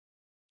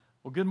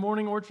Well, good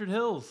morning, Orchard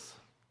Hills.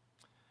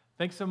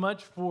 Thanks so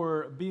much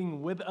for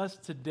being with us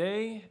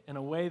today in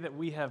a way that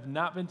we have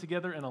not been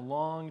together in a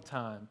long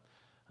time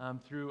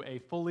through a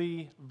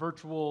fully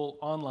virtual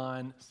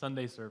online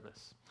Sunday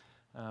service.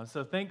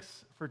 So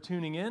thanks for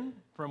tuning in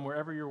from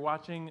wherever you're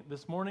watching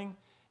this morning,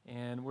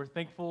 and we're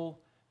thankful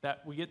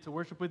that we get to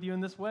worship with you in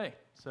this way.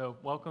 So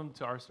welcome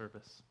to our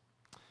service.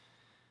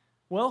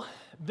 Well,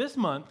 this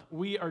month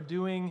we are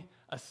doing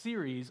a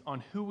series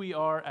on who we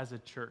are as a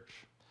church.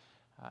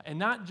 And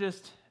not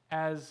just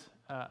as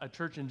a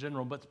church in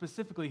general, but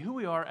specifically who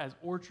we are as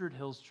Orchard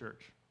Hills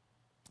Church.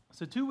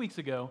 So 2 weeks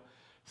ago,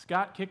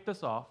 Scott kicked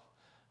us off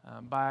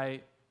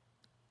by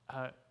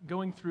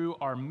going through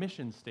our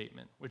mission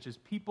statement, which is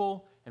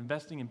people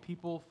investing in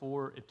people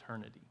for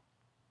eternity.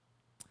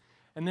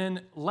 And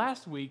then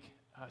last week,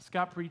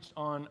 Scott preached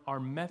on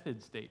our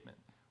method statement,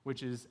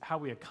 which is how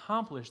we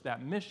accomplish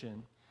that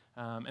mission.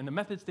 And the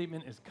method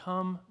statement is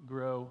come,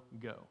 grow,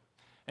 go.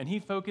 And he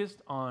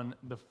focused on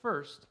the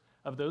first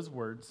of those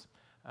words.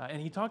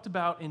 And he talked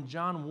about in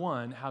John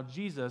 1 how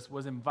Jesus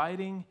was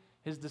inviting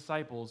his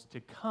disciples to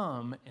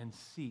come and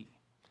see,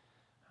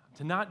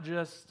 to not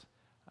just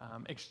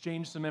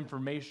exchange some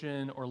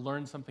information or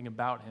learn something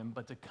about him,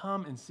 but to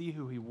come and see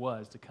who he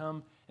was, to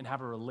come and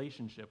have a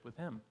relationship with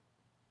him.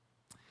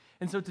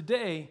 And so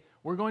today,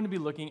 we're going to be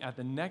looking at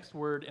the next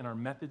word in our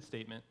method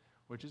statement,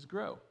 which is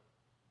grow.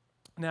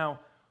 Now,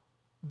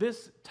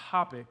 this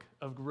topic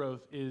of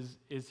growth is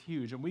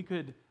huge, and we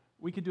could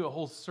do a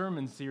whole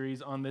sermon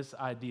series on this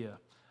idea,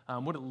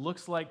 what it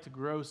looks like to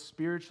grow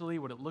spiritually,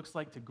 what it looks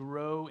like to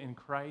grow in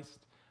Christ.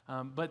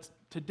 But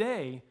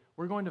today,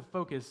 we're going to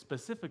focus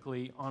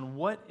specifically on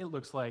what it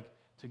looks like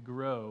to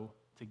grow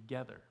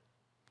together.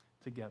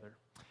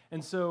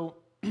 And so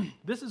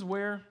this is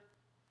where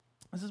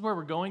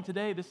we're going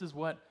today. This is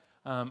what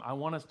I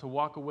want us to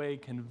walk away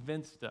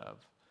convinced of.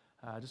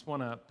 I just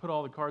want to put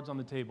all the cards on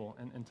the table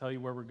and tell you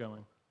where we're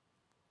going.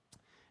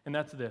 And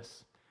that's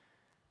this.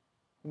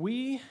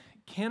 We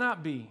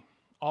cannot be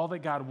all that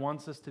God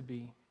wants us to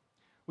be.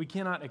 We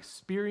cannot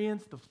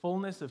experience the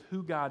fullness of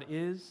who God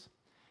is,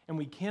 and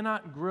we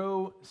cannot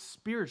grow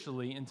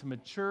spiritually into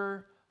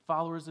mature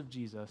followers of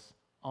Jesus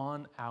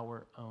on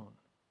our own.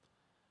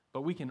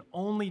 But we can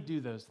only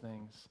do those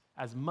things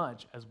as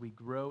much as we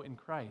grow in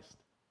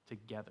Christ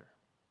together.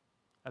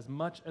 As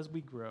much as we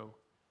grow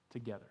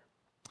together.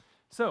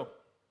 So,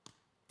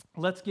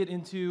 let's get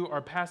into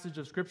our passage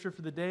of Scripture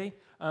for the day.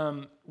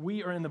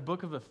 We are in the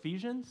book of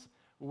Ephesians,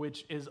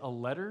 which is a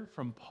letter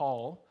from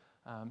Paul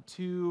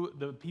to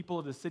the people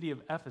of the city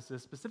of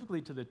Ephesus,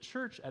 specifically to the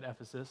church at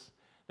Ephesus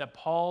that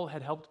Paul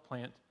had helped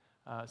plant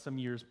some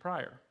years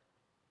prior.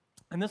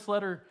 And this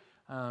letter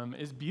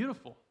is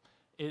beautiful.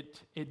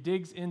 It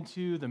digs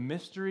into the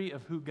mystery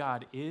of who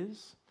God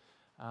is.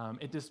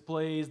 It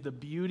displays the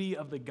beauty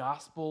of the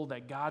gospel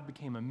that God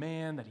became a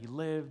man, that he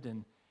lived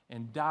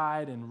and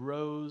died and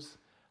rose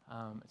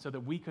so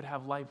that we could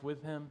have life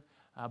with him.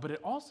 But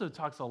it also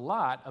talks a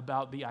lot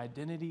about the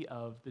identity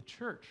of the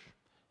church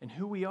and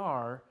who we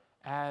are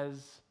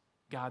as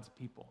God's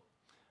people.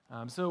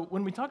 So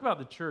when we talk about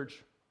the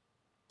church,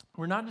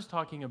 we're not just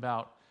talking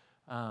about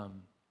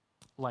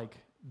like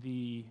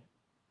the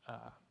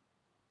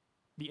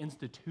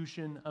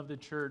institution of the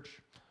church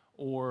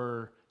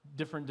or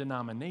different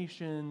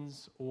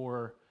denominations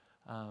or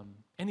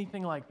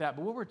anything like that.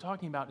 But what we're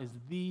talking about is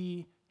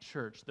the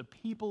church, the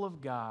people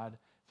of God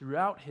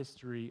throughout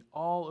history,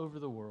 all over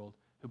the world,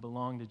 who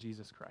belong to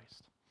Jesus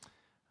Christ.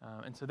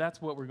 And so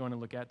that's what we're going to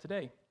look at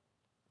today.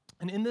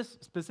 And in this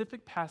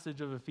specific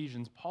passage of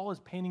Ephesians, Paul is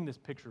painting this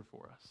picture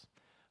for us,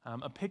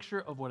 a picture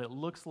of what it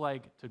looks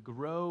like to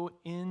grow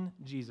in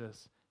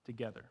Jesus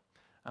together.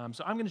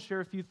 So I'm going to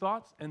share a few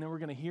thoughts, and then we're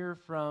going to hear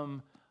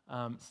from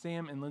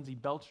Sam and Lindsay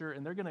Belcher,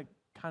 and they're going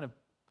to kind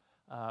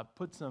of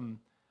put some,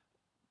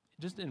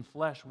 just in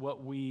flesh,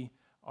 what we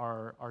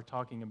are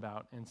talking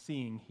about and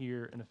seeing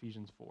here in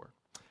Ephesians 4.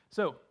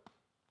 So,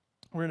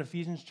 we're in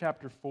Ephesians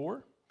chapter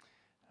 4,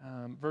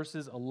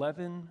 verses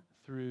 11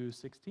 through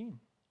 16.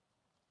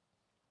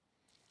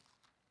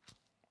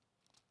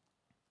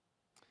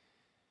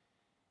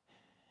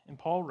 And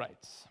Paul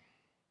writes,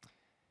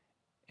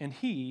 "And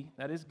he,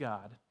 that is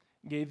God,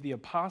 gave the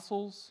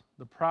apostles,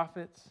 the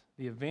prophets,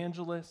 the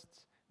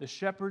evangelists, the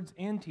shepherds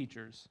and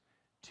teachers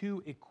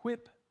to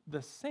equip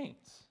the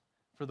saints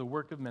for the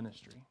work of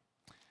ministry,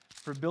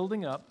 for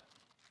building up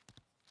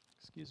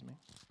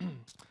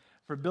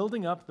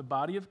the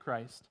body of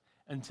Christ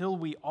until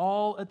we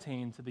all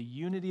attain to the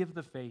unity of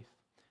the faith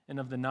and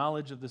of the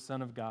knowledge of the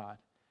Son of God,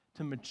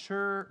 to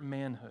mature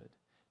manhood,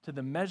 to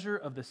the measure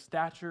of the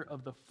stature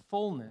of the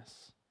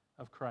fullness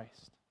of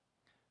Christ,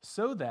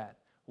 so that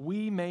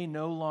we may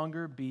no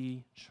longer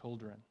be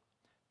children,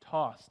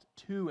 tossed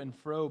to and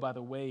fro by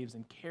the waves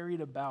and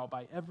carried about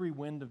by every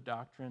wind of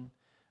doctrine,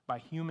 by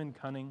human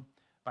cunning,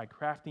 by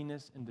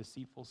craftiness and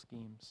deceitful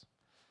schemes.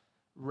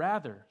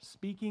 Rather,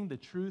 speaking the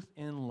truth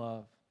in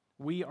love,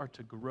 we are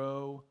to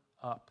grow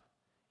up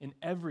in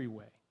every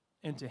way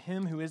into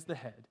him who is the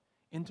head,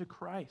 into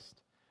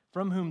Christ,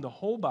 from whom the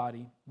whole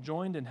body,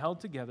 joined and held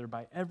together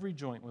by every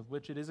joint with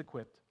which it is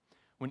equipped,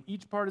 when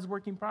each part is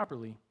working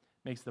properly,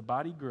 makes the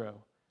body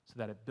grow so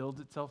that it builds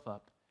itself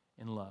up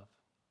in love.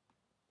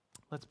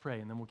 Let's pray,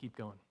 and then we'll keep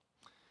going.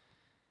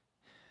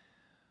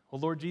 Well,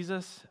 Lord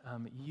Jesus,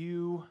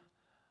 you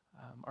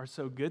are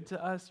so good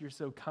to us. You're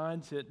so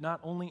kind to not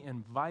only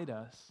invite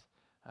us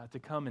to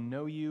come and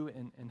know you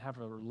and have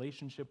a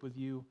relationship with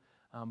you,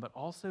 but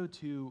also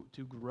to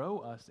grow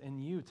us in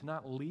you, to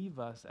not leave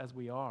us as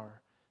we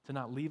are, to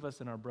not leave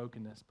us in our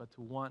brokenness, but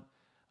to want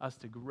us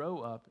to grow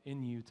up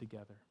in you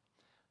together.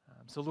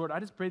 So, Lord, I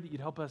just pray that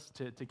you'd help us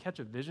to catch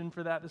a vision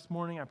for that this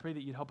morning. I pray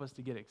that you'd help us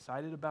to get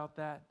excited about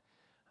that.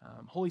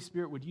 Holy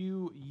Spirit, would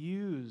you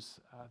use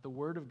the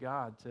Word of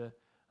God to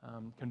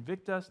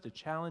convict us, to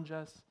challenge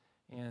us,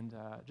 and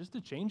just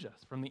to change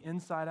us from the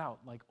inside out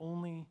like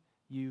only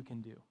you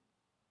can do.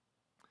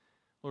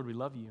 Lord, we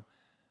love you,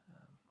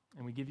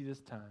 and we give you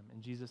this time.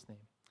 In Jesus' name,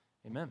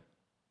 amen.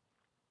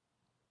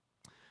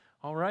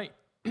 All right.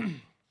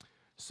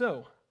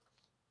 So,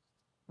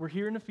 we're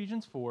here in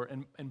Ephesians 4,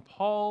 and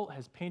Paul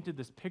has painted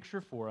this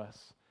picture for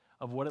us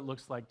of what it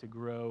looks like to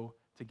grow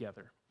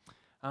together.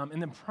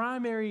 And the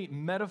primary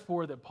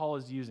metaphor that Paul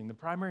is using, the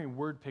primary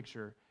word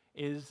picture,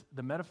 is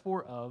the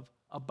metaphor of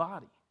a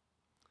body.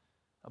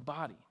 A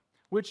body,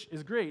 which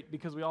is great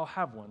because we all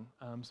have one,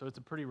 so it's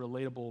a pretty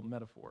relatable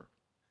metaphor.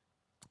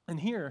 And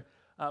here,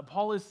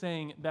 Paul is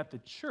saying that the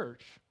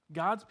church,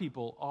 God's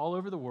people all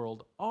over the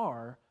world,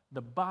 are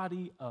the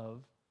body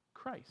of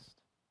Christ.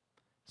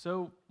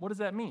 So what does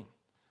that mean?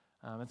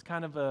 It's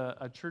kind of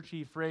a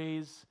churchy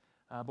phrase,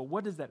 but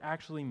what does that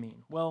actually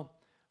mean? Well,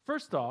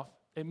 first off,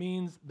 it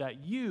means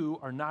that you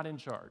are not in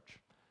charge,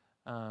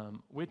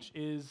 which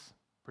is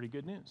pretty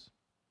good news.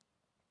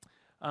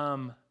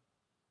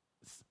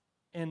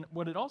 And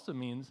what it also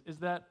means is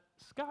that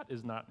Scott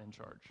is not in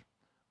charge,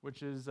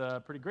 which is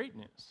pretty great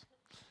news.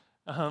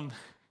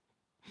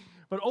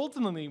 But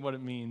ultimately what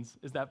it means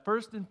is that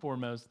first and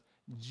foremost,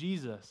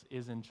 Jesus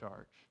is in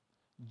charge.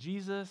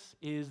 Jesus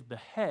is the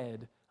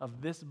head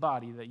of this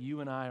body that you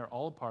and I are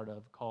all a part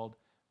of called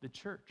the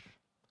church.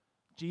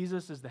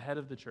 Jesus is the head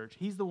of the church.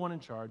 He's the one in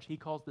charge. He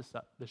calls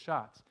the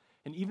shots.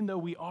 And even though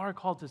we are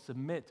called to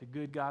submit to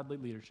good godly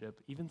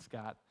leadership, even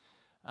Scott,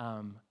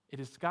 it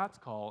is Scott's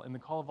call and the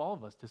call of all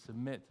of us to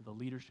submit to the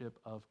leadership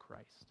of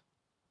Christ.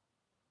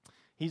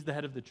 He's the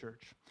head of the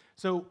church.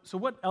 So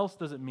what else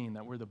does it mean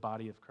that we're the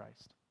body of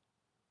Christ?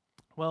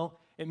 Well,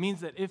 it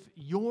means that if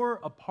you're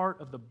a part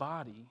of the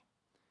body,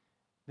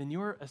 then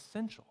you're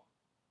essential.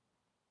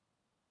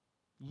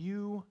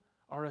 You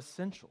are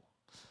essential.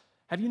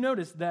 Have you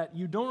noticed that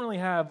you don't really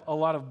have a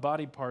lot of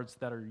body parts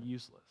that are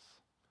useless?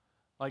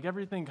 Like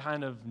everything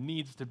kind of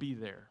needs to be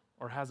there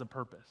or has a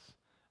purpose.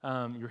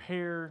 Your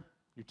hair,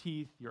 your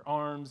teeth, your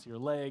arms, your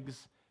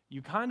legs,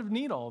 you kind of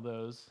need all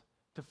those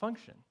to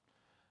function.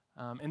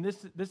 And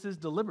this is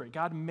deliberate.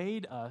 God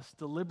made us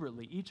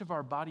deliberately. Each of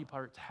our body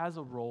parts has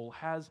a role,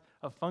 has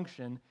a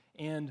function,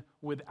 and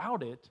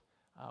without it,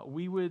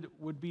 we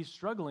would be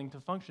struggling to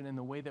function in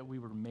the way that we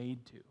were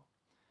made to.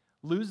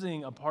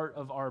 Losing a part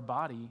of our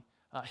body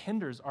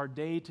hinders our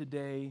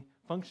day-to-day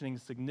functioning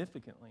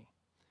significantly.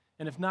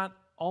 And if not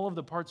all of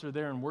the parts are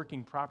there and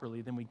working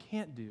properly, then we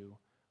can't do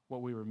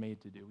what we were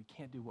made to do. We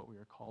can't do what we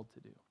are called to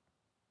do.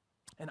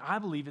 And I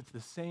believe it's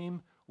the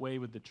same way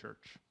with the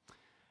church.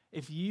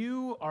 If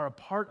you are a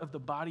part of the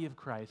body of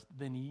Christ,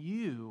 then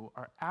you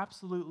are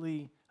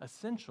absolutely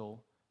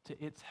essential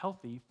to its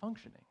healthy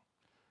functioning.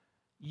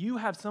 You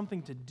have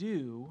something to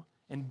do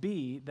and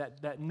be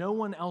that no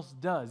one else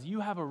does.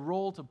 You have a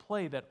role to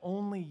play that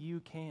only you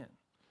can.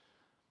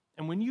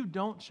 And when you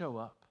don't show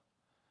up,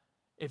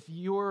 if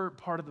your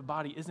part of the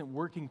body isn't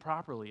working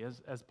properly,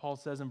 as Paul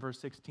says in verse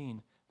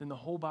 16, then the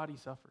whole body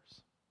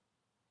suffers.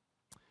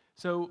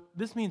 So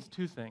this means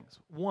two things.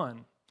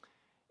 One,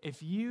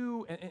 if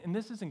you, and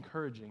this is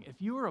encouraging,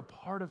 if you are a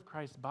part of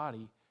Christ's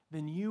body,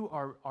 then you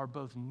are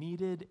both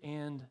needed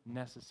and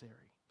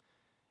necessary.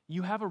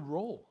 You have a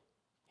role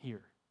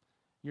here.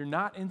 You're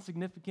not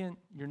insignificant.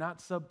 You're not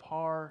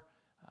subpar.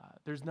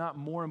 There's not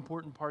more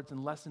important parts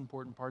and less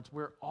important parts.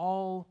 We're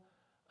all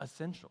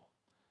essential.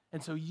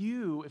 And so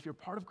you, if you're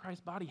part of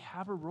Christ's body,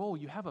 have a role.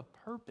 You have a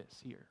purpose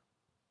here.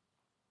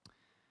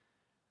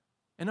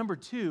 And number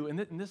two, and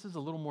this is a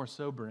little more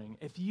sobering,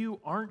 if you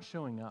aren't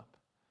showing up,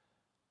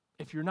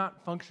 if you're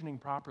not functioning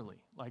properly,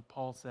 like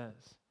Paul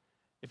says,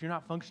 if you're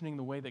not functioning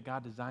the way that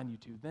God designed you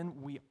to,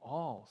 then we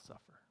all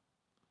suffer.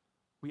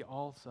 We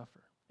all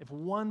suffer. If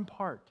one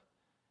part,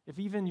 if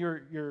even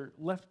your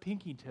left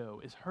pinky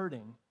toe is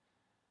hurting,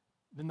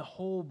 then the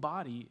whole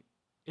body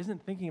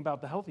isn't thinking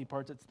about the healthy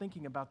parts, it's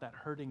thinking about that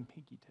hurting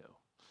pinky toe.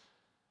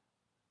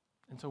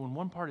 And so when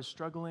one part is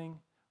struggling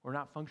or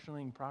not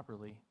functioning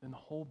properly, then the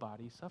whole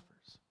body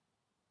suffers.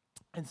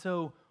 And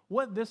so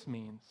what this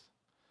means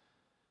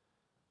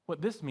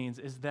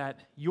is that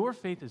your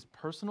faith is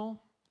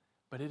personal,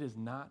 but it is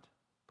not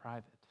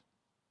private.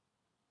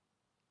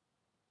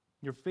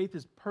 Your faith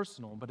is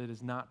personal, but it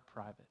is not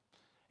private.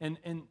 And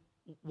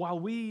while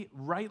we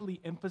rightly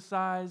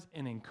emphasize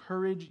and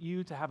encourage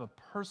you to have a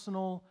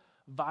personal,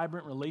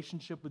 vibrant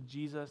relationship with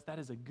Jesus, that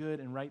is a good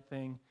and right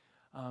thing.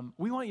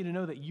 We want you to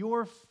know that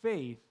your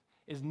faith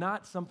is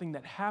not something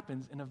that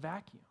happens in a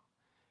vacuum.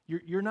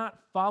 You're not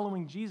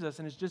following Jesus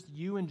and it's just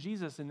you and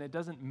Jesus and it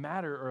doesn't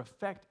matter or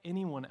affect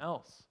anyone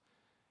else.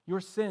 Your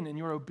sin and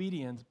your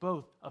obedience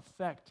both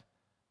affect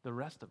the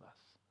rest of us.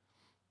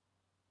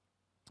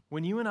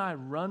 When you and I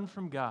run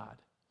from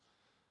God,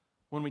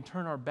 when we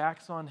turn our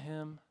backs on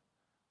Him,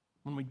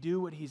 when we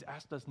do what He's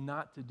asked us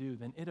not to do,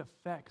 then it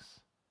affects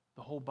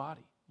the whole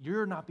body.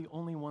 You're not the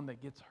only one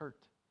that gets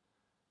hurt,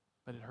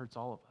 but it hurts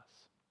all of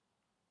us.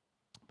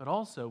 But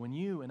also, when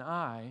you and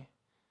I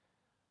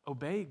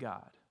obey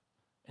God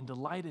and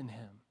delight in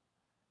Him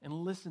and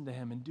listen to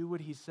Him and do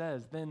what He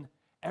says, then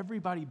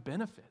everybody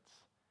benefits.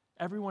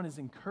 Everyone is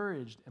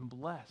encouraged and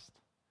blessed.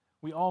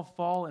 We all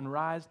fall and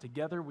rise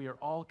together. We are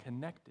all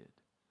connected.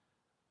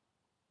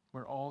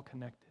 We're all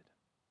connected.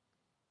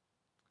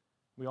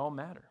 We all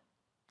matter.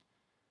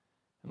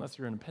 Unless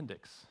you're an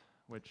appendix,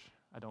 which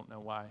I don't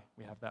know why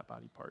we have that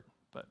body part,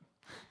 but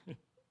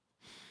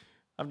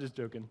I'm just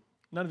joking.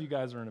 None of you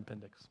guys are an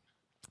appendix.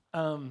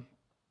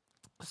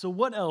 So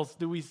what else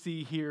do we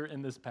see here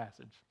in this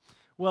passage?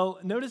 Well,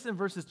 notice in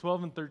verses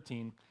 12 and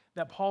 13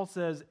 that Paul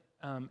says,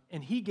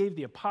 and he gave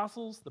the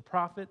apostles, the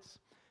prophets,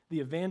 the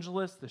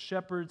evangelists, the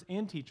shepherds,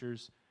 and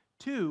teachers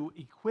to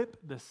equip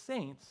the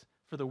saints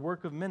for the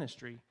work of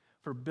ministry,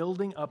 for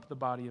building up the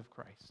body of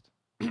Christ.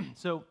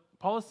 So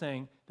Paul is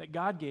saying that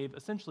God gave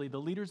essentially the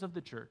leaders of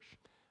the church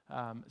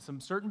some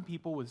certain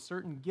people with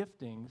certain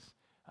giftings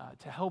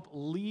to help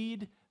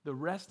lead the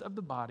rest of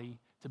the body,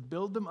 to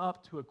build them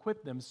up, to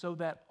equip them so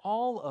that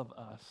all of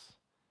us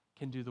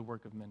can do the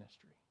work of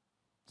ministry.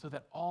 So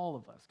that all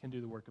of us can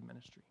do the work of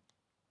ministry.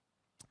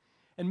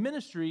 And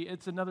ministry,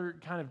 it's another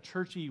kind of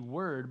churchy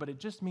word, but it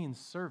just means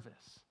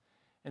service.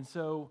 And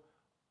so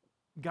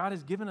God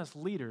has given us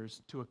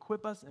leaders to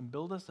equip us and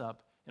build us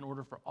up in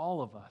order for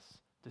all of us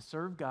to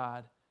serve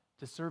God,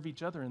 to serve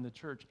each other in the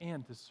church,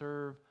 and to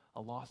serve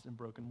a lost and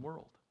broken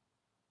world.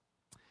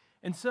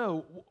 And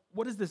so,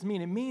 what does this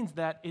mean? It means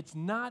that it's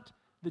not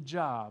the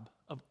job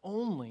of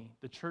only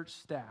the church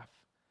staff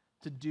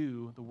to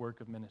do the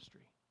work of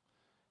ministry.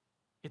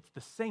 It's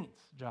the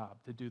saints' job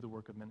to do the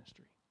work of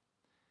ministry.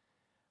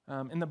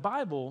 In the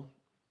Bible,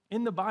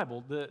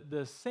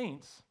 the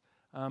saints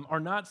are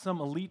not some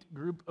elite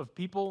group of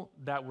people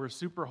that were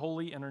super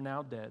holy and are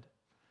now dead.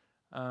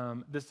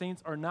 The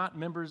saints are not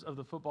members of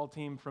the football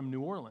team from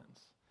New Orleans.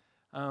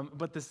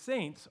 But the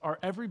saints are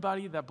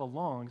everybody that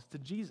belongs to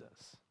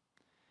Jesus.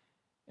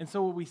 And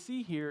so what we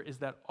see here is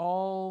that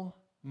all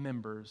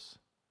members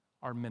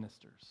are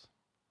ministers.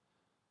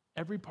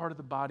 Every part of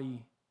the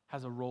body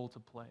has a role to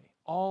play.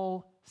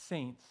 All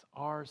saints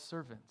are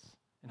servants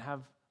and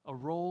have a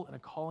role and a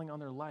calling on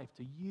their life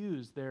to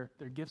use their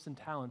gifts and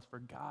talents for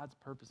God's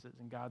purposes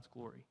and God's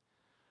glory.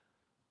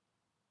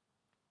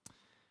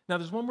 Now,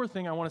 there's one more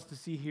thing I want us to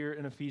see here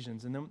in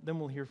Ephesians, and then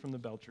we'll hear from the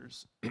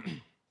Belchers.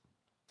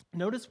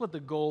 Notice what the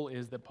goal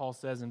is that Paul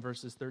says in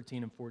verses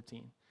 13 and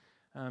 14.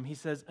 He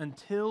says,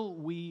 until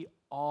we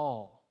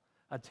all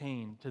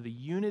attain to the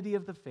unity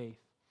of the faith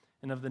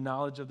and of the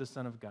knowledge of the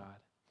Son of God,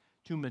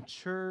 to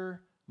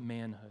mature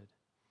manhood,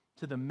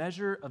 to the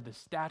measure of the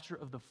stature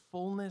of the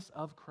fullness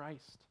of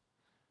Christ,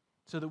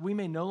 so that we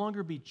may no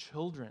longer be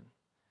children,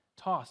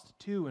 tossed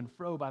to and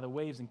fro by the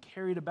waves and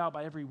carried about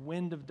by every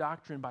wind of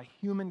doctrine, by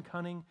human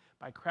cunning,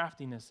 by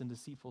craftiness and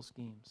deceitful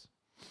schemes.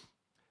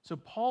 So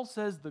Paul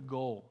says the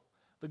goal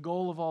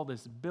of all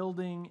this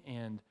building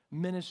and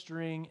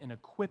ministering and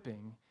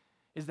equipping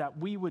is that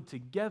we would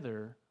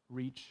together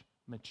reach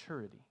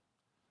maturity.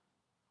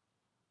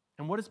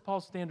 And what is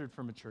Paul's standard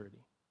for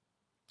maturity?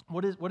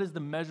 What is the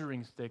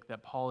measuring stick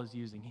that Paul is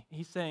using?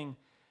 He's saying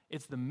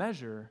it's the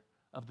measure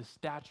of the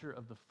stature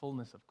of the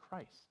fullness of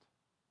Christ.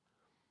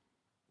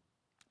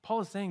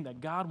 Paul is saying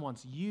that God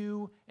wants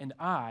you and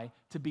I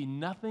to be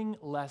nothing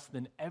less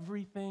than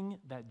everything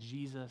that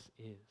Jesus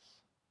is.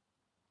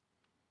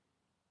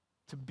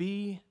 To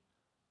be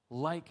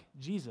like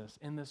Jesus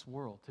in this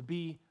world, to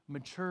be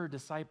mature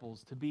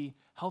disciples, to be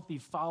healthy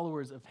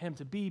followers of Him,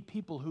 to be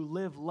people who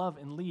live, love,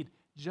 and lead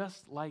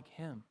just like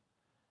Him.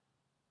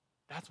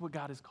 That's what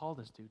God has called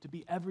us to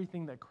be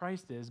everything that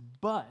Christ is,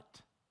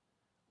 but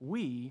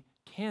we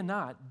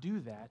cannot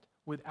do that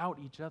without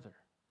each other.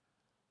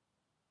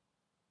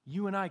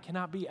 You and I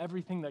cannot be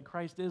everything that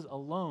Christ is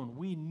alone.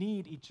 We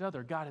need each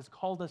other. God has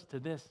called us to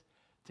this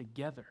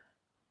together.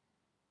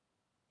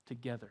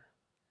 Together.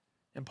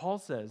 And Paul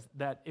says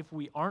that if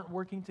we aren't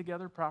working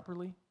together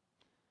properly,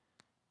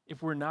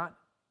 if we're not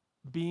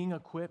being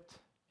equipped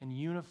and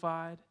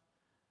unified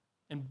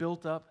and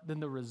built up, then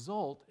the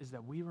result is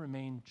that we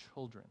remain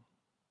children.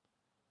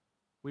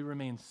 We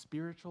remain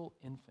spiritual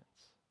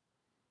infants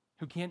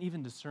who can't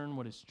even discern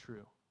what is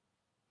true.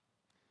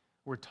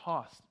 We're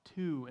tossed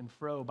to and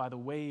fro by the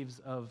waves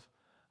of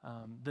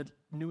the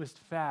newest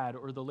fad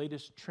or the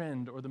latest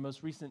trend or the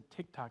most recent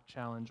TikTok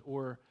challenge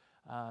or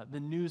the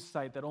news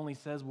site that only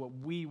says what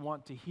we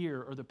want to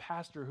hear, or the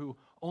pastor who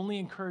only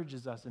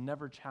encourages us and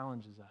never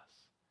challenges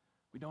us.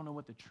 We don't know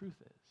what the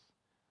truth is.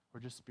 We're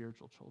just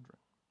spiritual children.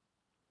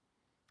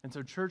 And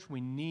so, church,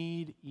 we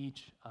need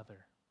each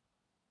other.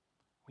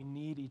 We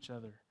need each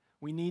other.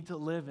 We need to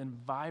live in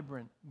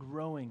vibrant,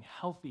 growing,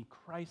 healthy,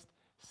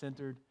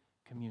 Christ-centered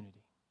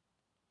community.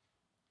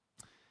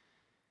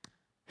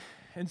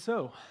 And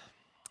so,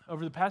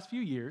 over the past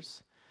few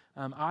years,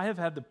 I have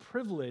had the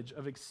privilege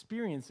of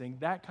experiencing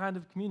that kind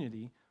of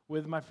community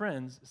with my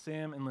friends,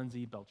 Sam and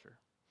Lindsay Belcher.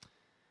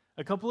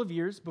 A couple of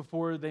years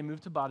before they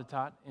moved to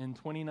Botetourt in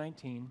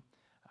 2019,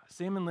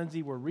 Sam and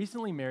Lindsay were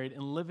recently married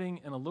and living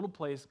in a little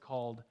place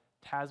called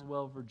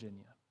Tazewell,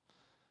 Virginia.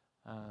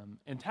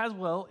 And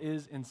Tazewell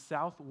is in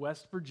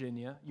southwest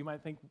Virginia. You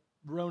might think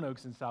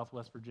Roanoke's in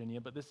southwest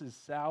Virginia, but this is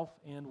south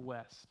and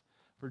west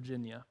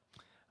Virginia.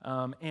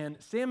 And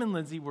Sam and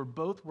Lindsay were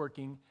both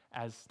working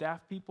as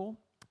staff people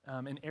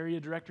and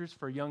area directors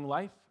for Young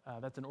Life.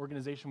 That's an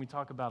organization we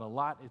talk about a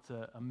lot. It's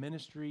a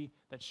ministry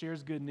that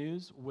shares good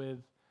news with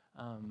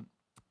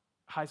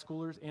high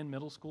schoolers and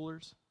middle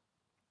schoolers.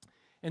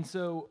 And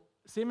so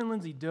Sam and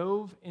Lindsay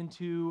dove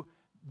into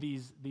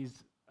these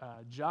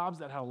jobs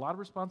that had a lot of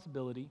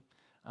responsibility,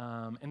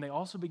 and they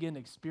also began to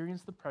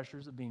experience the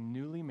pressures of being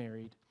newly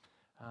married,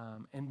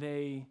 and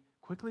they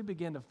quickly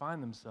began to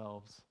find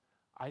themselves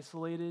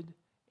isolated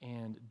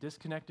and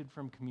disconnected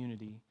from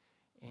community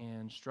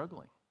and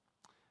struggling.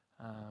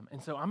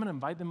 And so I'm going to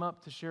invite them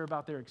up to share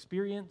about their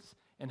experience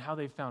and how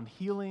they found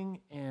healing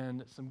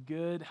and some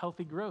good,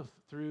 healthy growth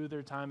through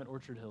their time at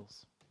Orchard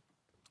Hills.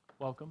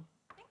 Welcome.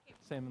 Thank you.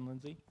 Sam and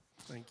Lindsay.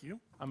 Thank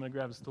you. I'm going to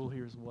grab a stool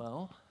here as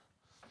well.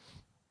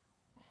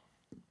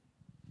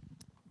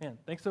 Man,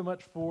 thanks so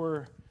much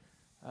for,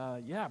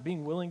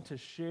 being willing to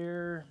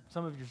share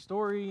some of your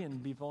story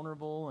and be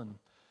vulnerable and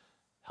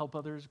help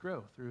others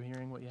grow through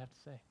hearing what you have to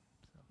say.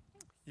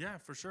 Yeah,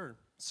 for sure.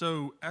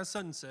 So, as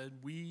Sutton said,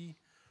 we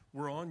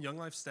were on Young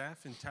Life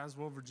staff in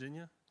Tazewell,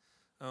 Virginia.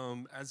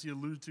 As he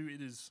alluded to,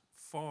 it is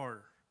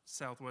far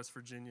southwest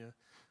Virginia.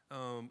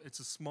 It's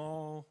a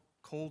small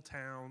coal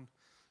town.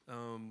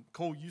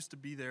 Coal used to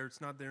be there.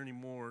 It's not there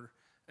anymore.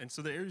 And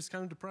so the area's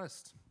kind of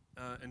depressed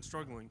and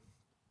struggling.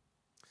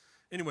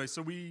 Anyway,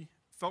 so we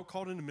felt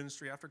called into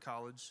ministry after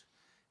college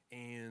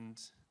and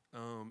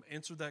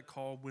answered that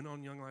call, went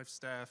on Young Life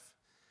staff,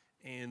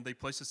 and they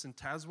placed us in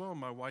Tazewell and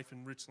my wife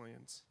in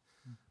Richlands.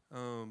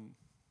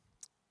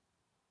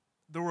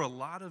 There were a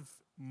lot of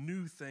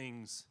new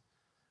things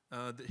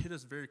that hit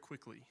us very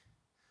quickly.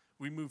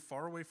 We moved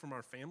far away from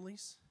our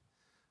families.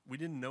 We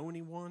didn't know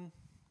anyone.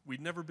 We'd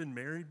never been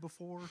married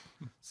before,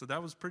 so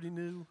that was pretty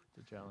new.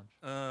 It's a challenge.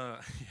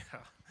 Yeah.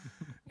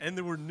 And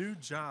there were new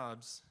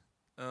jobs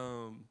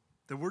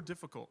that were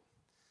difficult.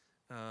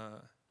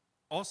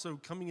 Also,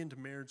 coming into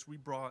marriage, we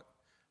brought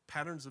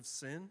patterns of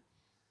sin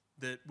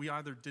that we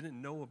either didn't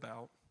know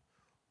about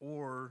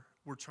or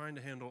were trying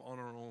to handle on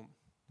our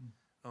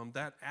own.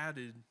 That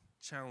added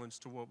challenge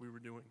to what we were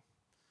doing.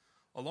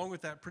 Along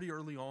with that, pretty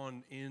early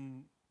on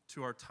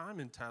into our time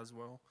in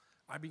Tazewell,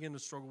 I began to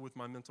struggle with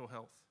my mental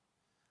health.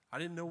 I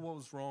didn't know what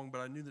was wrong,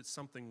 but I knew that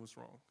something was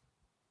wrong.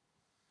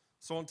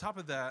 So on top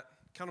of that,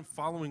 kind of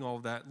following all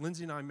of that,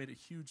 Lindsay and I made a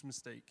huge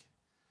mistake.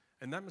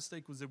 And that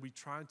mistake was that we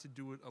tried to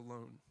do it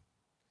alone.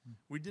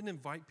 We didn't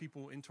invite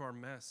people into our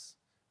mess.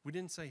 We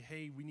didn't say,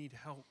 hey, we need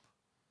help.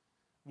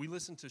 We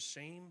listened to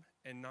shame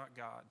and not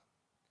God.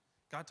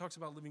 God talks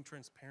about living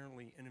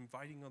transparently and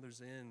inviting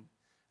others in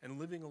and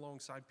living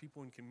alongside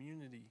people in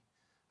community.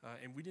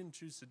 And we didn't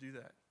choose to do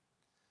that.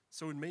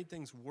 So it made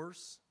things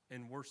worse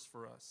and worse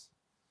for us.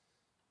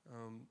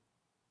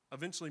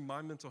 Eventually,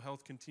 my mental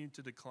health continued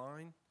to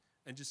decline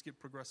and just get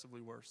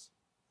progressively worse.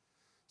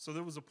 So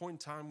there was a point in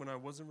time when I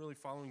wasn't really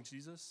following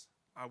Jesus,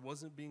 I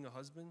wasn't being a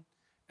husband,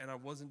 and I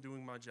wasn't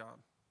doing my job.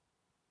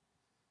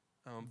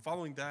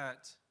 Following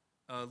that,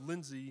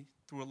 Lindsay,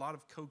 through a lot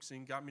of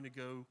coaxing, got me to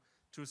go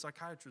to a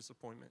psychiatrist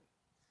appointment.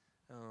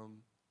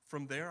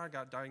 From there, I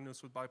got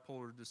diagnosed with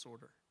bipolar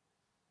disorder.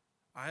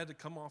 I had to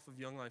come off of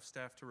Young Life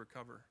staff to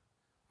recover.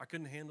 I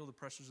couldn't handle the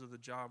pressures of the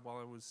job while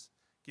I was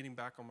getting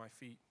back on my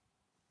feet.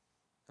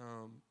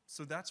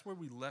 So that's where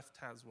we left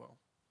Tazewell.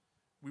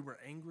 We were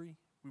angry,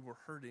 we were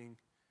hurting,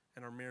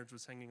 and our marriage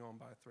was hanging on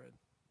by a thread.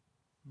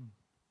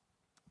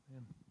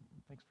 Man,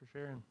 thanks for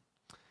sharing.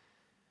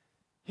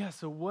 Yeah,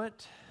 so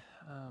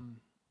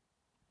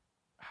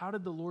how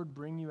did the Lord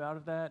bring you out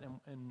of that,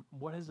 and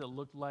what has it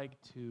looked like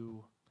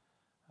to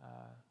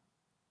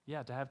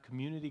have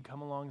community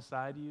come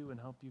alongside you and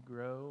help you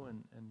grow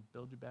and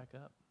build you back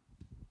up?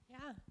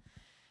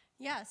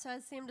 Yeah, so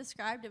as Sam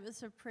described, it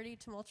was a pretty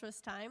tumultuous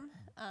time.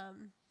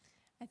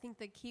 I think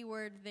the key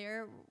word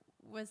there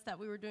was that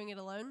we were doing it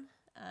alone,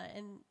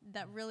 and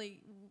that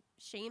really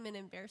shame and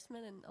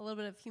embarrassment and a little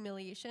bit of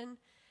humiliation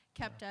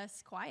kept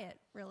us quiet,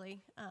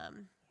 really,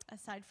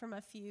 aside from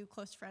a few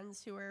close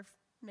friends who were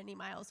many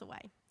miles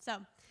away. So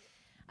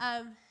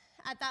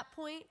at that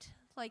point,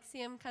 like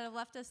Sam kind of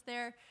left us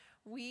there,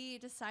 we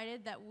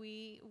decided that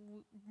we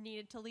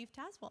needed to leave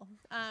Tazewell,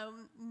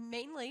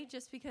 mainly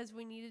just because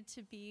we needed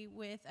to be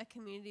with a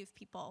community of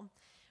people.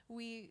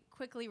 We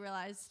quickly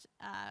realized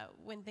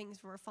when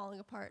things were falling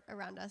apart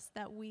around us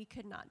that we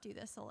could not do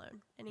this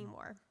alone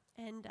anymore.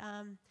 And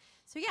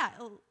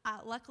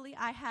luckily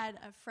I had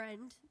a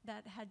friend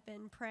that had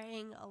been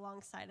praying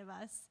alongside of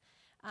us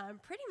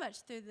pretty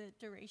much through the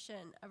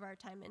duration of our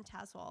time in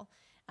Tazewell.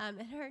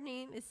 And her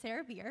name is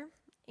Sarah Beer,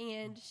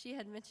 and she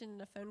had mentioned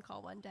in a phone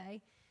call one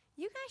day,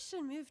 "You guys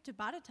should move to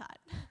Botetourt."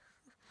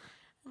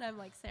 And I'm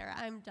like, "Sarah,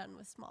 I'm done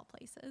with small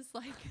places.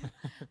 Like,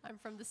 I'm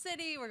from the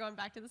city. We're going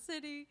back to the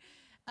city."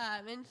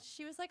 And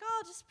she was like, "Oh,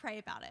 I'll just pray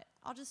about it.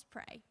 I'll just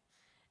pray."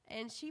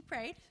 And she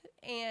prayed,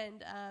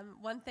 and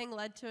one thing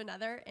led to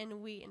another,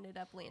 and we ended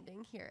up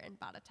landing here in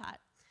Botetourt.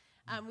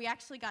 We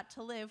actually got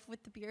to live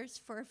with the Beers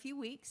for a few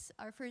weeks,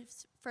 our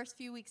first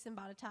few weeks in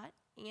Botetourt,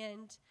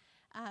 and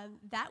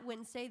that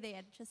Wednesday they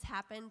had just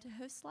happened to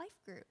host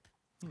Life Group.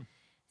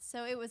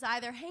 So it was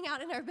either hang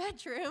out in our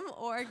bedroom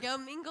or go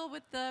mingle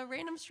with the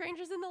random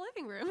strangers in the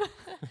living room.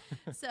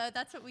 So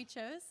that's what we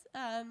chose,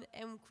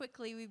 and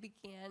quickly we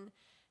began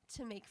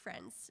to make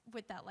friends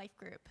with that Life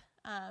Group.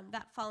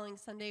 That following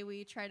Sunday,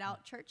 we tried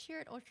out church here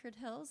at Orchard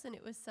Hills, and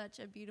it was such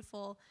a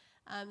beautiful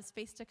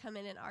space to come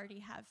in and already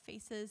have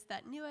faces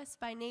that knew us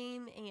by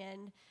name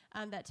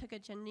and that took a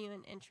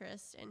genuine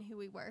interest in who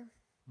we were.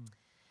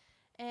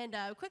 And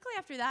quickly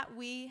after that,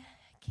 we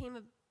came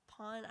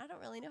upon, I don't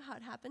really know how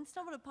it happened,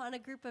 stumbled upon a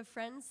group of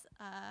friends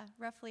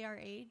roughly our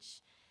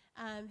age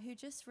who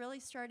just really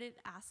started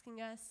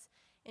asking us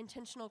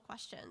intentional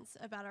questions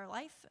about our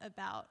life,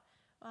 about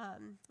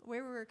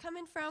where we were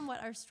coming from,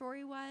 what our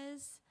story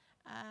was.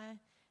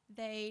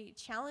 They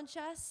challenged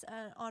us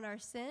on our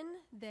sin,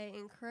 they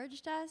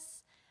encouraged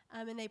us,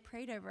 and they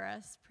prayed over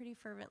us pretty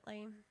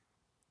fervently.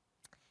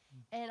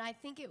 And I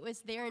think it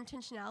was their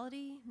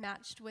intentionality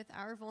matched with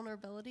our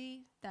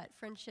vulnerability that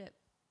friendship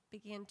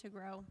began to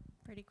grow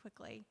pretty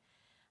quickly.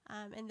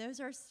 And those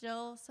are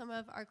still some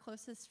of our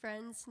closest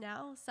friends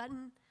now.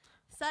 Sutton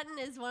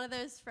is one of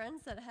those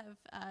friends that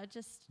have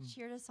just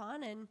cheered us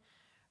on and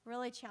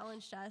really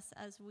challenged us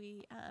as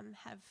we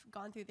have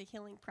gone through the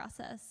healing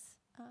process.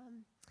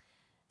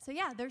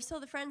 They're still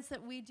the friends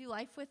that we do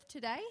life with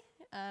today.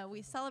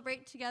 We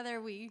celebrate together,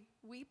 we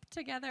weep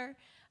together,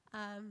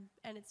 and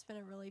it's been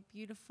a really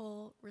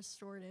beautiful,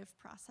 restorative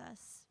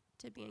process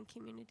to be in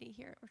community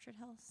here at Orchard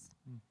Hills.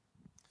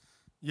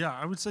 Yeah,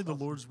 I would say the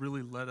Lord's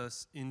really led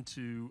us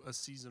into a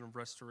season of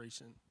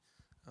restoration,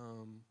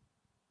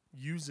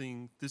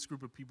 using this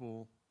group of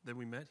people that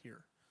we met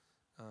here.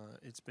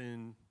 It's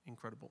been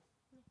incredible.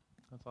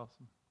 That's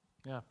awesome.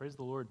 Yeah, praise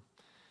the Lord.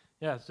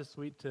 Yeah, it's just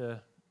sweet to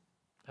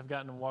have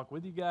gotten to walk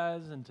with you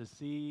guys and to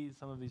see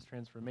some of these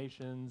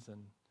transformations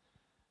and,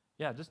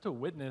 yeah, just to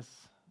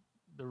witness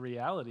the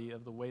reality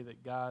of the way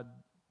that God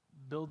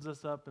builds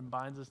us up and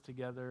binds us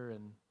together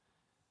and,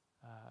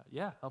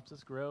 helps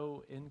us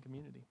grow in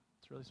community.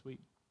 It's really sweet.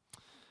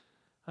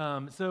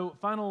 So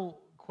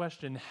final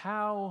question,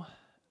 how,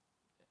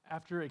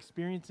 after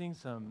experiencing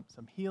some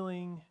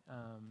healing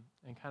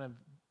and kind of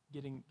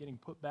getting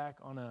put back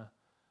on a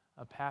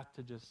path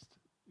to just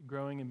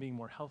growing and being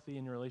more healthy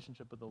in your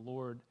relationship with the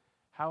Lord,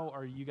 how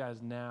are you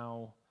guys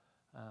now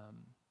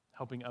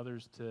helping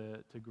others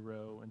to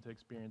grow and to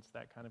experience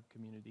that kind of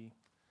community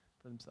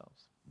for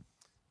themselves?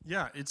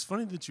 Yeah, it's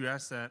funny that you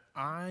asked that.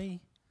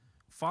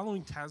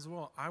 Following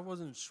Tazewell, I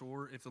wasn't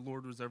sure if the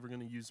Lord was ever going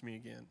to use me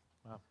again.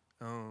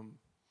 Wow.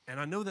 And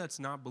I know that's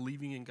not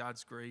believing in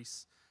God's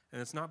grace,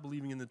 and it's not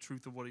believing in the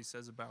truth of what he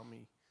says about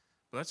me.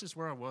 But that's just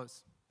where I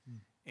was.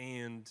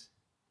 And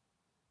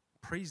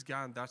praise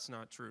God, that's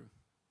not true.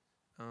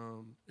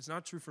 It's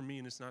not true for me,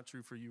 and it's not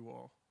true for you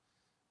all.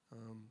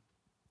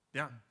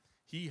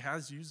 He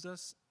has used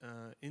us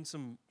in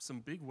some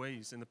big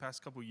ways in the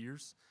past couple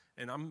years,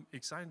 and I'm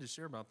excited to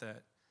share about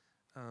that.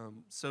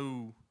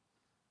 So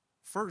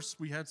first,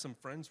 we had some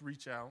friends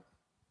reach out,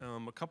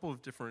 a couple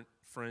of different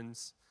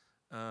friends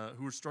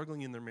who are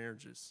struggling in their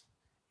marriages,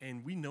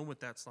 and we know what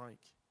that's like.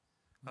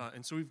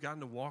 And so we've gotten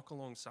to walk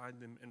alongside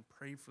them and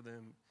pray for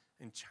them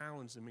and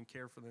challenge them and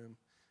care for them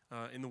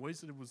in the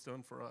ways that it was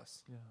done for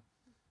us. Yeah.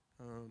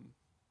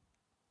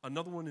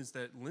 Another one is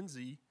that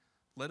Lindsay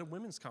led a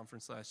women's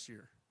conference last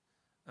year,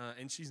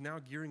 and she's now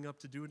gearing up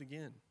to do it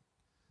again.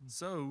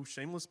 So,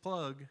 shameless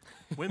plug,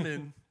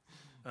 women,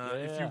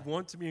 if you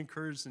want to be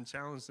encouraged and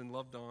challenged and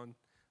loved on,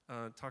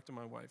 talk to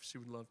my wife. She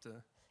would love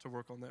to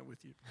work on that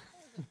with you.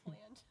 That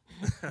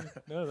was planned.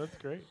 No, that's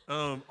great.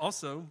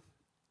 Also,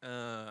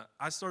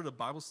 I started a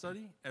Bible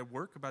study at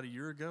work about a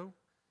year ago,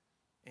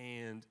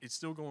 and it's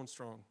still going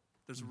strong.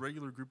 There's a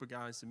regular group of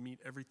guys that meet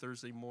every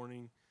Thursday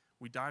morning.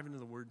 We dive into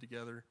the Word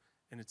together,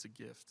 and it's a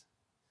gift.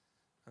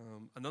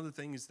 Another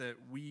thing is that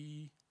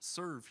we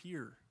serve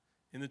here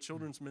in the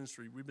children's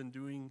ministry. We've been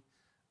doing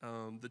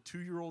the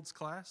 2-year-olds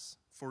class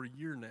for a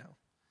year now,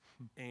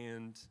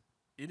 and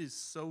it is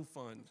so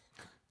fun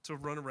to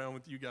run around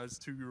with you guys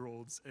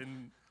 2-year-olds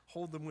and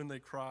hold them when they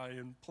cry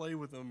and play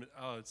with them.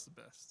 Oh, it's the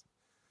best.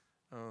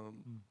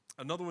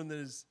 Another one that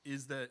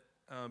is that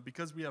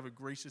because we have a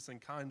gracious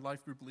and kind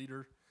life group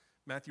leader,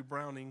 Matthew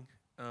Browning,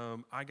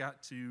 I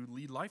got to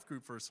lead life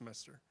group for a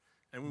semester.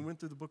 And we went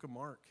through the book of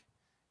Mark.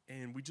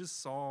 And we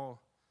just saw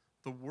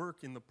the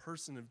work in the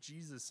person of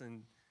Jesus,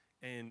 and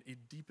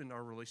it deepened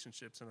our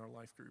relationships in our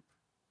life group.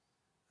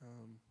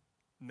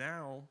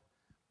 Now,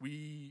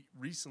 we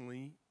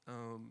recently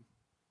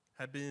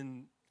have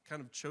been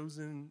kind of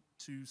chosen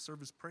to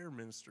serve as prayer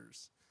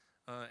ministers.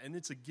 And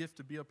it's a gift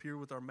to be up here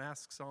with our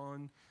masks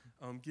on,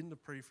 getting to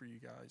pray for you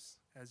guys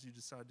as you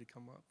decide to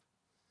come up.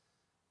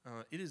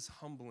 It is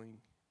humbling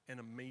and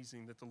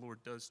amazing that the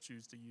Lord does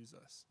choose to use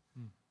us.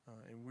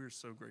 And we're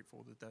so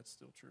grateful that that's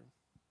still true.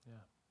 Yeah,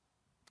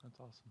 that's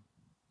awesome.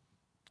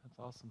 That's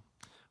awesome.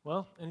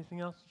 Well, anything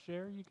else to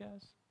share, you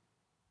guys?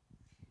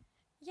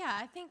 Yeah,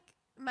 I think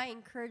my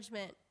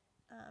encouragement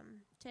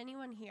to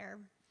anyone here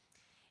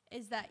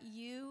is that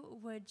you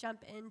would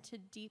jump into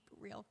deep,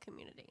 real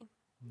community.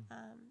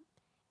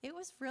 It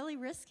was really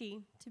risky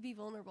to be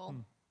vulnerable.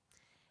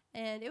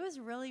 And it was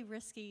really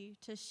risky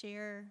to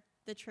share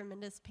the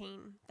tremendous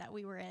pain that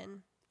we were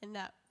in, and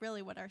that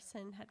really what our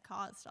sin had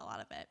caused a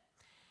lot of it.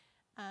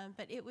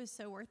 But it was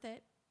so worth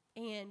it.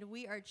 And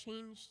we are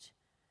changed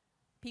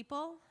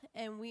people,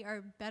 and we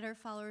are better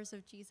followers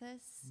of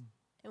Jesus.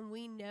 And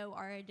we know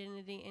our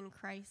identity in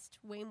Christ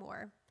way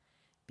more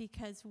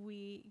because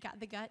we got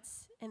the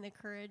guts and the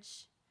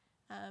courage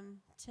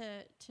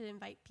to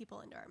invite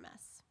people into our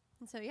mess.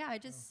 And so, yeah, I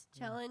just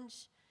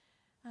challenge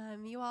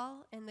you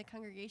all and the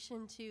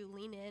congregation to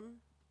lean in,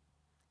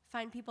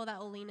 find people that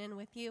will lean in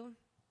with you,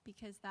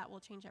 because that will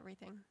change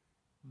everything.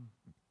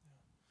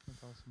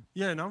 That's awesome.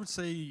 Yeah, and I would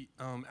say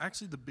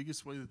actually the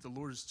biggest way that the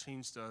Lord has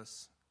changed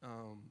us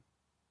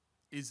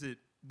is that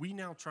we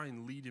now try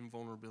and lead in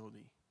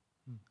vulnerability.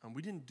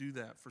 We didn't do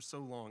that for so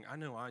long. I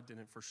know I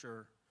didn't for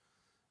sure.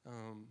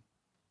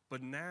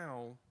 But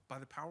now, by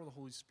the power of the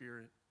Holy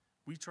Spirit,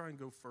 we try and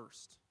go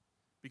first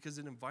because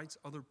it invites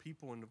other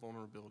people into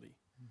vulnerability.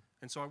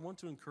 And so I want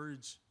to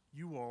encourage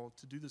you all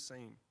to do the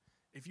same.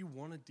 If you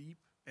want a deep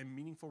and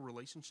meaningful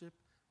relationship,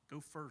 go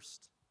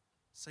first.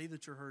 Say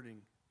that you're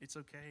hurting. It's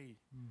okay.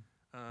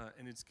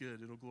 And it's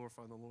good. It'll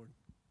glorify the Lord.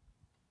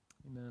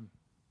 Amen.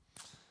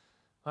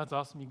 Well, that's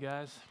awesome, you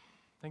guys.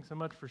 Thanks so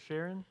much for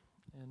sharing.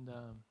 And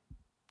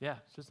yeah,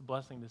 it's just a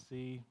blessing to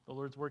see the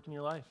Lord's work in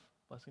your life.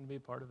 Blessing to be a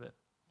part of it.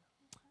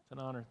 It's an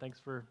honor. Thanks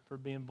for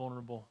being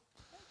vulnerable.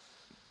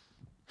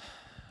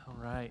 All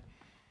right.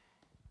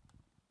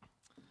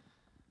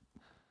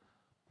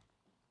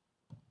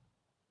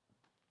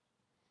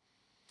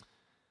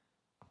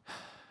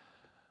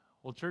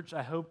 Well, church,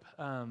 I hope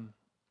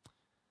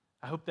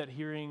that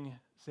hearing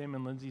Sam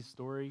and Lindsay's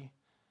story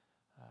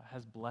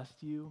has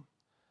blessed you.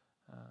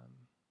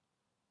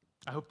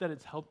 I hope that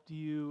it's helped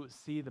you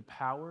see the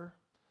power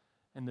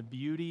and the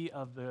beauty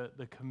of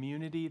the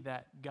community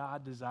that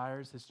God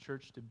desires His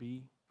church to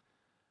be.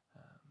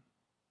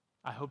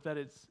 I hope that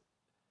it's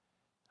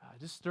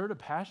just stirred a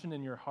passion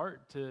in your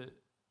heart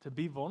to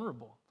be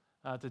vulnerable,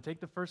 to take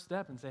the first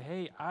step and say,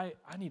 hey, I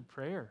need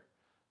prayer.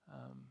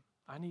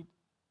 I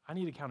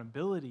need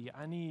accountability.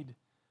 I need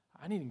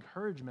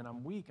encouragement.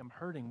 I'm weak. I'm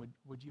hurting.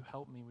 Would you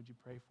help me? Would you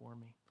pray for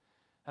me?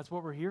 That's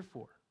what we're here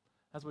for.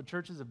 That's what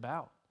church is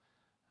about.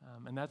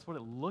 And that's what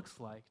it looks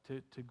like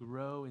to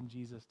grow in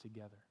Jesus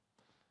together.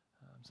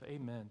 So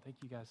amen. Thank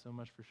you guys so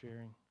much for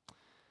sharing.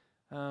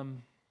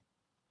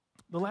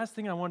 The last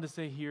thing I wanted to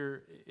say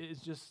here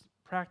is just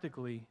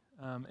practically,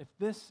 if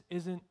this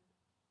isn't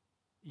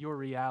your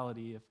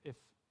reality, if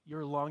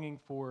you're longing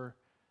for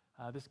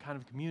this kind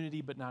of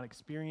community but not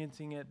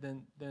experiencing it,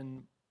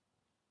 then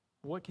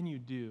what can you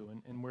do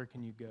and where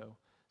can you go?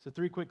 So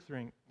 3 quick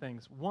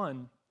things.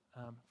 One,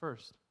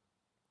 first,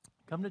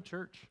 come to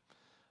church.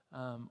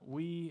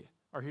 We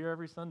are here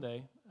every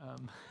Sunday,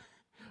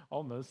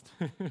 almost.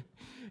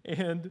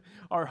 And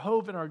our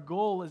hope and our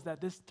goal is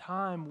that this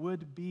time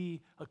would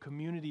be a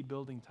community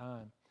building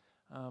time.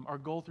 Our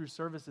goal through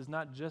service is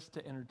not just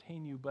to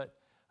entertain you, but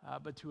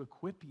to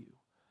equip you.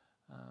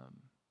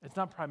 It's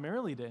not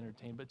primarily to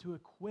entertain, but to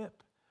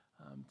equip,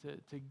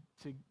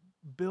 to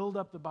build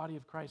up the body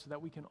of Christ so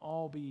that we can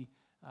all be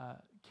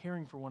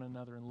caring for one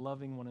another and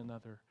loving one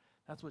another.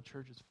 That's what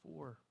church is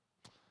for.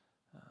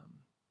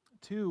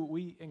 2,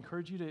 we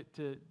encourage you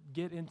to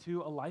get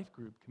into a life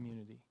group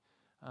community.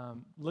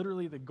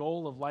 Literally, the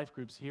goal of life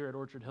groups here at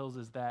Orchard Hills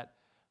is that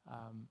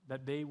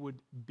they would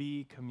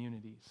be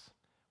communities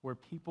where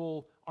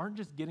people aren't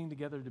just getting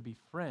together to be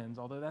friends,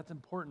 although that's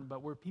important,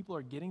 but where people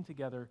are getting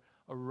together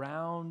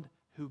around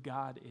who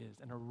God is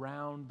and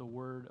around the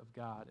Word of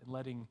God and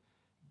letting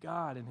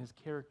God and His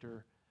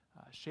character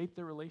shape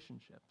their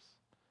relationships.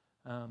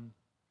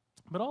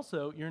 But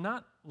also, you're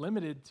not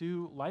limited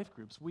to life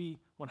groups. We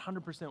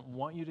 100%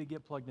 want you to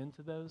get plugged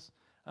into those.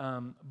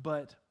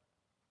 But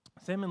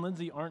Sam and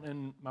Lindsay aren't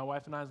in my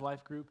wife and I's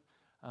life group.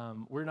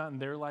 We're not in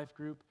their life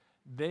group.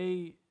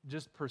 They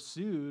just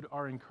pursued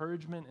our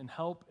encouragement and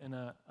help in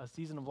a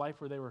season of life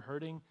where they were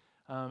hurting.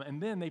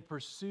 And then they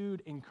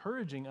pursued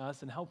encouraging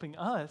us and helping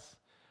us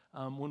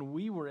when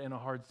we were in a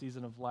hard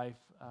season of life,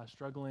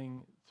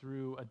 struggling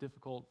through a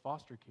difficult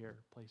foster care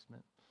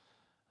placement.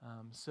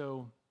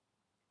 So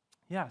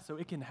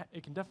it can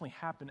definitely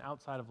happen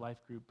outside of Life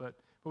Group, but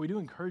we do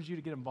encourage you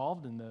to get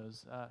involved in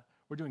those.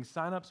 We're doing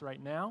sign-ups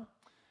right now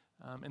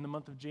in the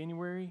month of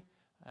January,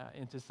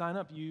 and to sign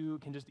up, you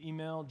can just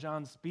email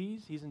John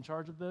Spees. He's in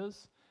charge of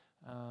those,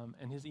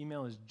 and his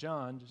email is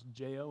John, just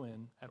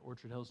Jon, at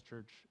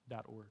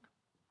orchardhillschurch.org.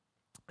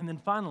 And then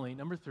finally,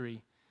 number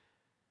 3,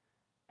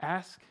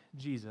 ask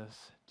Jesus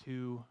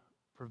to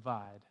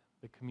provide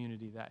the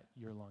community that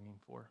you're longing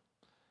for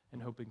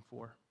and hoping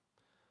for.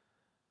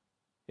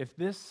 If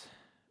this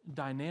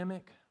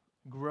dynamic,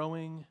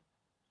 growing,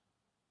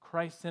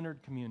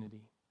 Christ-centered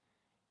community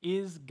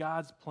is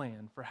God's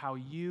plan for how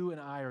you and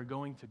I are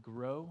going to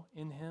grow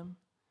in Him,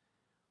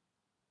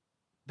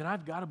 then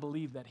I've got to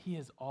believe that He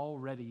has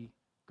already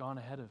gone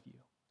ahead of you.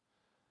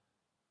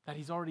 That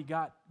He's already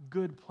got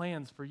good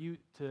plans for you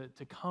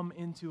to come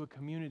into a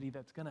community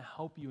that's going to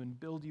help you and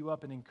build you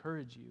up and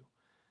encourage you.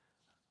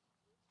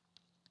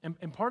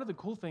 And part of the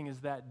cool thing is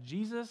that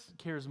Jesus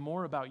cares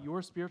more about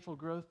your spiritual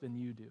growth than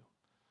you do.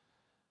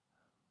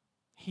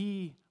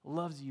 He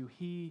loves you.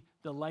 He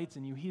delights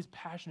in you. He's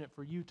passionate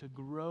for you to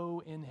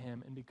grow in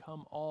Him and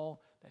become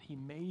all that He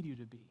made you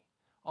to be,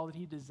 all that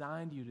He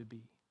designed you to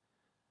be,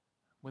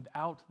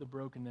 without the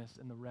brokenness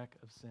and the wreck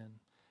of sin.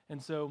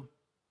 And so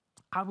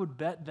I would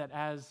bet that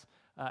as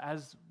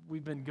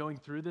we've been going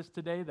through this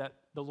today, that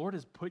the Lord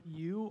has put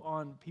you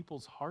on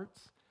people's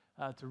hearts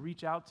to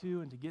reach out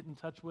to and to get in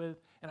touch with.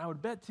 And I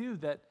would bet, too,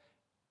 that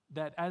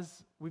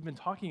as we've been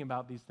talking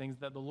about these things,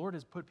 that the Lord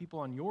has put people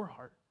on your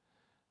heart,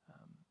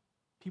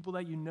 people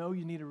that you know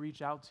you need to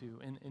reach out to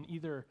and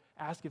either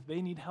ask if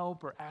they need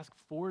help or ask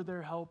for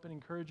their help and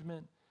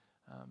encouragement.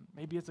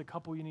 Maybe it's a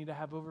couple you need to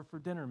have over for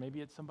dinner.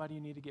 Maybe it's somebody you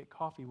need to get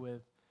coffee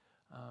with.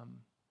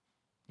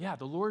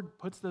 The Lord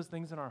puts those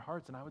things in our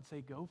hearts, and I would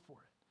say go for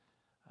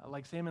it.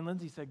 Like Sam and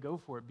Lindsay said, go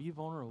for it. Be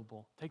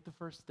vulnerable. Take the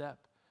first step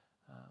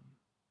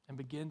and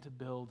begin to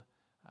build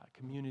a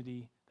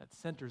community that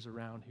centers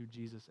around who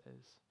Jesus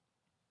is.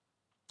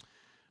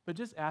 But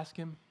just ask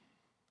Him.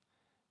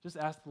 Just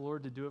ask the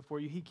Lord to do it for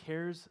you. He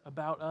cares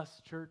about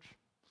us, church.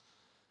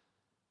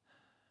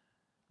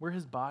 We're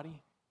His body.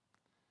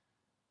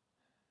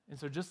 And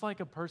so just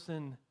like a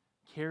person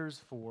cares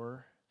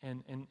for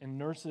and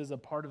nurses a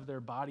part of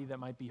their body that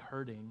might be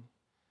hurting,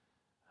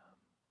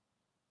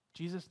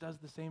 Jesus does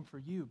the same for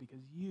you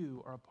because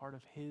you are a part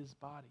of His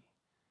body.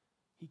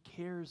 He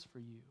cares for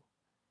you.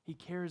 He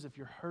cares if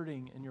you're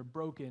hurting and you're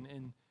broken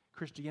and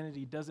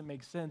Christianity doesn't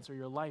make sense or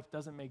your life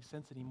doesn't make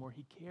sense anymore.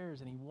 He cares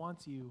and He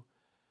wants you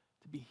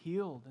to be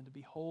healed and to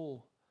be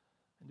whole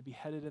and to be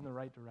headed in the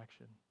right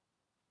direction.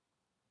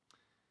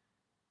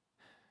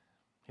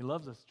 He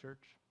loves us,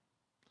 church.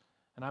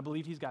 And I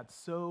believe He's got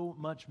so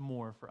much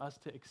more for us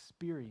to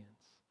experience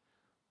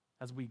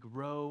as we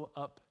grow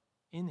up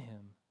in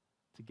Him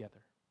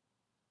together.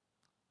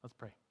 Let's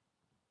pray.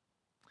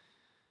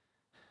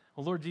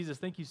 Well, Lord Jesus,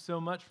 thank you so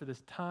much for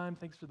this time.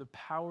 Thanks for the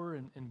power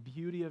and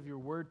beauty of your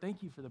word.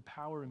 Thank you for the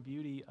power and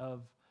beauty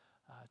of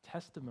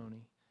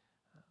testimony.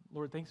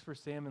 Lord, thanks for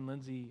Sam and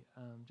Lindsay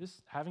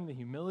just having the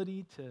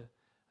humility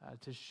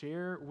to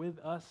share with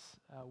us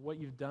what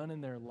you've done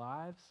in their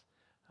lives.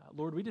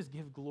 Lord, we just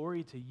give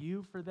glory to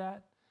you for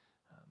that.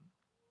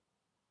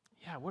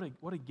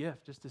 What a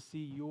gift just to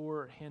see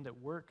your hand at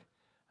work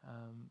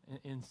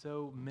in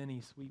so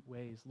many sweet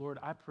ways. Lord,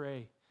 I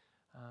pray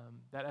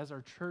that as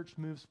our church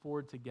moves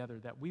forward together,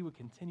 that we would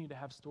continue to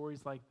have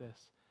stories like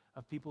this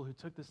of people who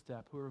took the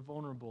step, who are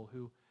vulnerable,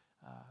 who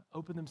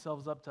opened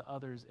themselves up to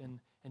others and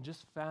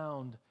just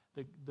found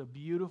the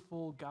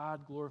beautiful,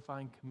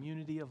 God-glorifying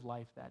community of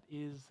life that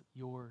is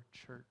your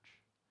church.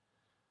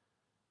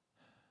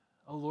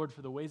 Oh, Lord,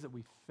 for the ways that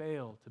we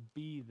fail to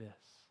be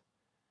this,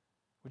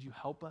 would you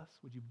help us?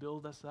 Would you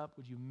build us up?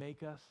 Would you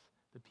make us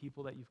the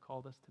people that you've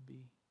called us to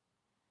be?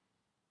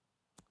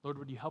 Lord,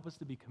 would you help us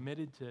to be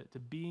committed to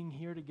being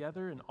here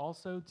together and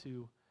also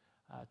to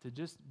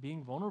just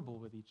being vulnerable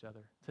with each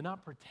other, to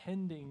not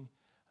pretending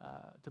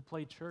to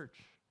play church,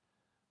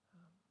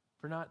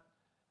 for not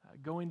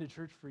going to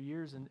church for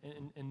years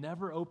and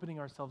never opening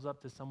ourselves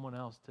up to someone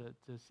else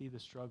to see the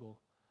struggle.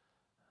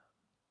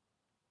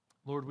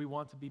 Lord, we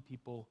want to be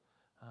people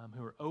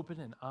who are open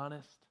and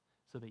honest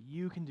so that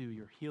you can do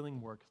your healing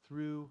work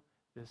through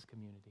this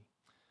community.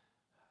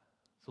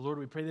 So, Lord,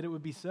 we pray that it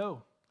would be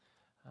so.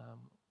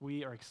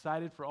 We are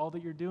excited for all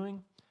that you're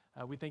doing.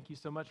 We thank you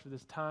so much for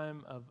this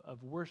time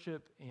of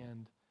worship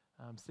and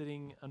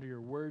sitting under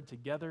your word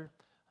together.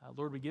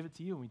 Lord, we give it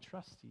to you and we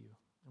trust you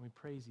and we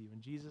praise you.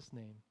 In Jesus'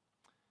 name,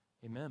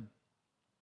 amen.